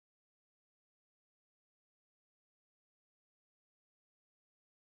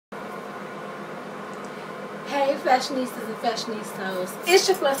Hey, fashionistas and fashionistas. It's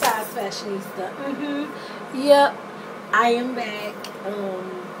your plus size fashionista. Yep, I am back.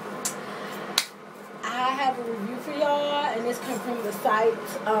 I have a review for y'all, and this comes from the site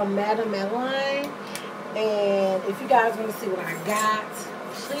Madeline. And if you guys want to see what I got,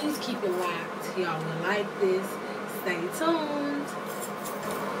 please keep it locked. Y'all will like this. Stay tuned.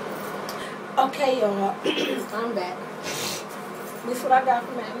 Okay, y'all. I'm back. This is what I got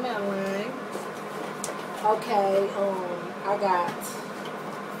from Madeline. Okay, I got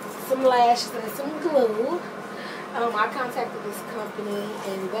some lashes and some glue. I contacted this company,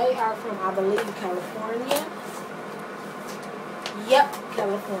 and they are from, I believe, California. Yep,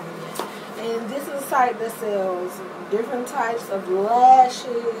 California. And this is a site that sells different types of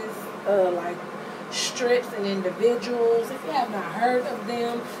lashes, like strips and individuals. If you have not heard of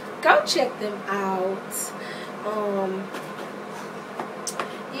them, go check them out.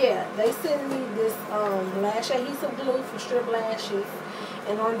 Yeah, they sent me this lash adhesive glue for strip lashes,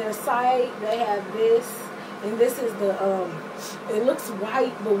 and on their site they have this, and this is the it looks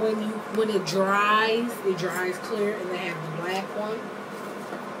white, but when it dries clear, and they have the black one.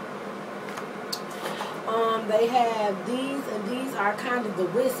 They have these, and these are kind of the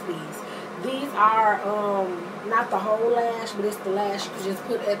wispies. These are not the whole lash, but it's the lash you can just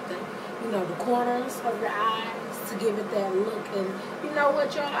put at the, the corners of your eyes to give it that look. And you know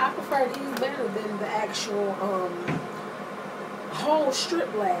what, y'all, I prefer these better than the actual whole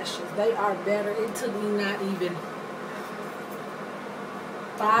strip lashes. They are better. It took me not even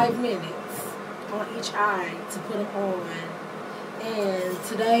 5 minutes on each eye to put them on. And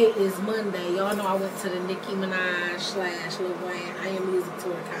today is Monday. Y'all know I went to the Nicki Minaj / Lil Wayne I Am Music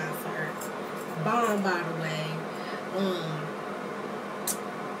Tour concert. Bomb, by the way.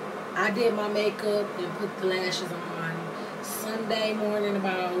 I did my makeup and put the lashes on Sunday morning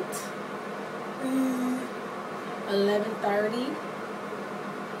about 11:30.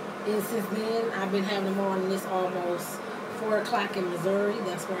 And since then, I've been having them on, and it's almost 4 o'clock in Missouri.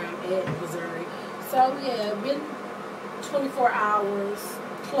 That's where I'm at, Missouri. So, yeah, been 24 hours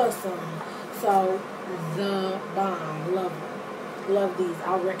plus some. So, the bomb. Love them. Love these.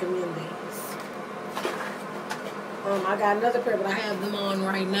 I'll recommend these. I got another pair, but I have them on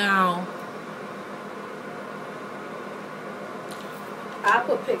right now. I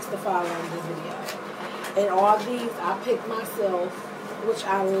put pics to follow in this video. And all these I picked myself, which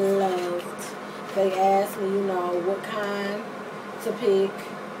I loved. They asked me, what kind to pick.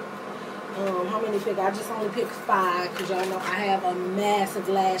 How many pick? I just only picked 5 because y'all know I have a massive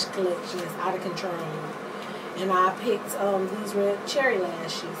lash collection that's out of control. And I picked these red cherry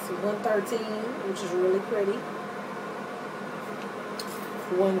lashes. 113, which is really pretty.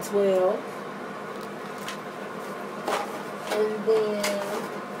 112. And then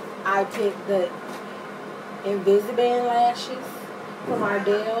I picked the Invisiband lashes from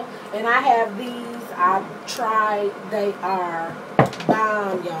Ardell. And I have these. I tried. They are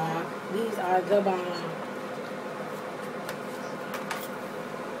bomb, y'all. These are the bomb.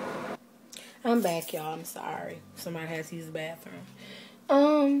 I'm back, y'all. I'm sorry. Somebody has to use the bathroom.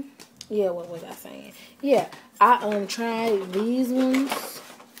 Yeah, what was I saying? Yeah, I tried these ones.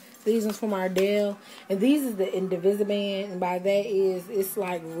 These ones from Ardell. And these is the Invisiband. And by that is, it's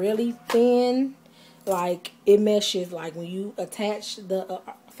like really thin. Like, it meshes. Like, when you attach the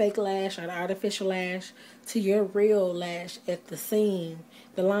fake lash or the artificial lash to your real lash at the seam,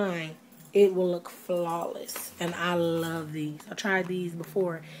 the line, it will look flawless. And I love these. I tried these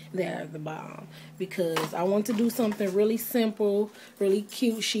before. They're the bomb. Because I want to do something really simple, really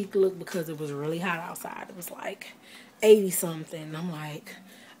cute, chic look, because it was really hot outside. It was like 80-something. I'm like,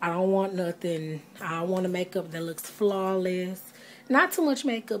 I don't want nothing. I want a makeup that looks flawless. Not too much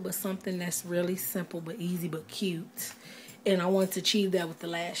makeup, but something that's really simple but easy but cute. And I want to achieve that with the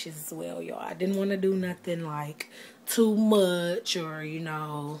lashes as well, y'all. I didn't want to do nothing like too much or,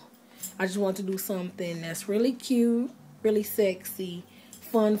 I just want to do something that's really cute, really sexy,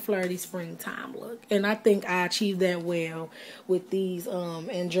 fun, flirty springtime look. And I think I achieved that well with these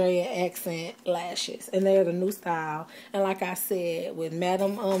Andrea accent lashes. And they're the new style. And like I said, with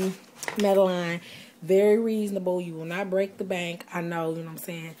Madeline, very reasonable. You will not break the bank. I know, what I'm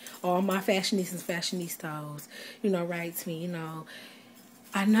saying? All my fashionistas, fashionistas, write me,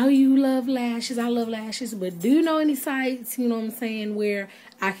 I know you love lashes. I love lashes. But do you know any sites, what I'm saying, where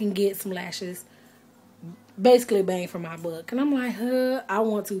I can get some lashes basically bang for my buck? And I'm like, I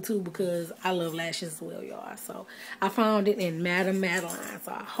want to too, because I love lashes as well, y'all. So I found it in Madeline.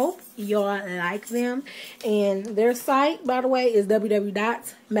 So I hope y'all like them. And their site, by the way, is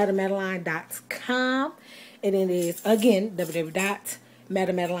www.madamadeline.com. And it is, again, www.madamadeline.com.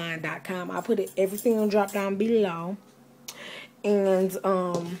 Madeline.com. I'll put everything on drop down below. And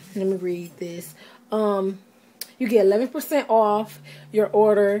let me read this. You get 11% off your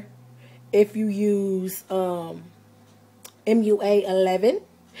order if you use MUA11,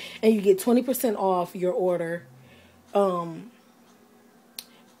 and you get 20% off your order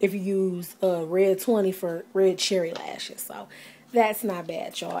if you use red 20 for red cherry lashes. So that's not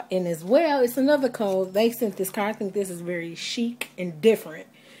bad, y'all. And as well, it's another code. They sent this card. I think this is very chic and different.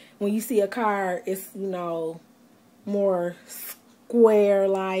 When you see a card, it's, you know, more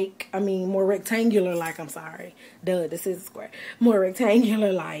square-like. I mean, more rectangular-like. I'm sorry. Duh, this is square. More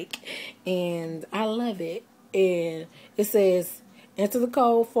rectangular-like. And I love it. And it says, enter the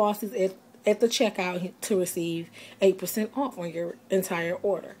code FOSSIES at the checkout to receive 8% off on your entire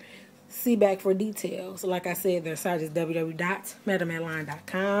order. See back for details. Like I said, their site is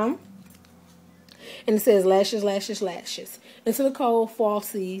www.madeline.com. And it says lashes, lashes, lashes. Enter the code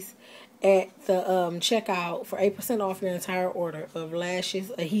FOSSIES at the checkout for 8% off your entire order of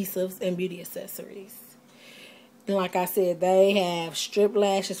lashes, adhesives, and beauty accessories. And like I said, they have strip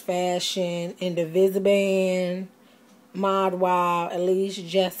lashes fashion, Invisiband, Mod Wild, Elise,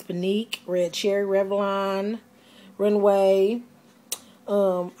 Jaspanique, Red Cherry, Revlon, Runway,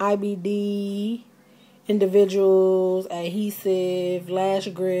 IBD, individuals, adhesive, lash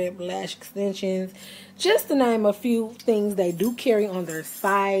grip, lash extensions, just to name a few things they do carry on their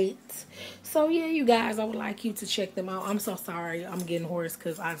site. So yeah, you guys, I would like you to check them out. I'm so sorry I'm getting hoarse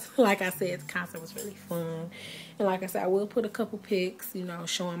because like I said, the concert was really fun. And like I said, I will put a couple pics, you know,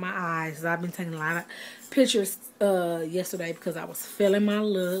 showing my eyes. I've been taking a lot of pictures yesterday because I was feeling my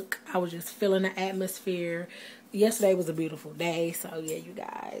look. I was just feeling the atmosphere. Yesterday was a beautiful day. So yeah, you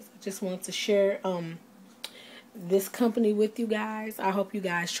guys, I just want to share this company with you guys. I hope you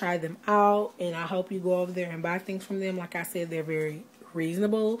guys try them out, and I hope you go over there and buy things from them. Like I said, they're very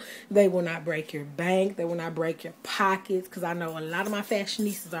reasonable. They will not break your bank. They will not break your pockets, because I know a lot of my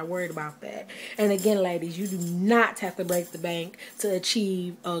fashionistas are worried about that. And again, ladies, you do not have to break the bank to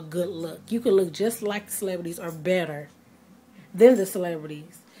achieve a good look. You can look just like the celebrities or better than the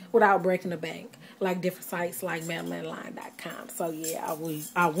celebrities without breaking the bank, like different sites like Madeline.com. So yeah,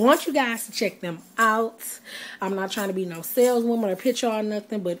 I want you guys to check them out. I'm not trying to be no saleswoman or pitch y'all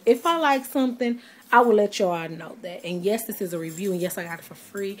nothing, but if I like something, I will let y'all know that. And yes, this is a review, and yes, I got it for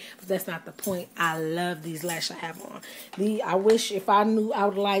free, but that's not the point. I love these lashes I have on. I wish if I knew I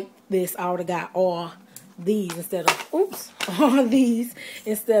would like this, I would have got all these instead of, all these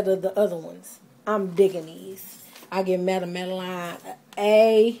instead of the other ones. I'm digging these. I give Madeline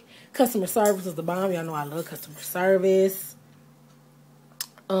A. Customer service is the bomb. Y'all know I love customer service.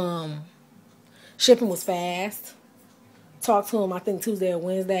 Shipping was fast. Talked to them, I think, Tuesday or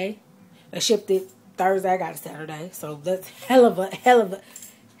Wednesday. They shipped it Thursday. I got it Saturday. So that's hell of a,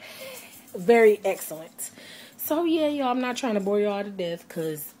 very excellent. So yeah, y'all, I'm not trying to bore y'all to death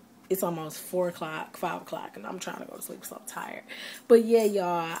because it's almost 4 o'clock, 5 o'clock, and I'm trying to go to sleep, so I'm tired. But yeah,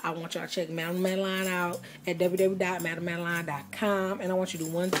 y'all, I want y'all to check Madeline out at www.madeline.com. And I want you to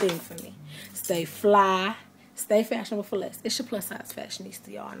do one thing for me. Stay fly, stay fashionable for less. It's your plus size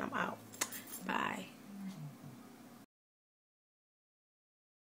fashionista, y'all, and I'm out. Bye.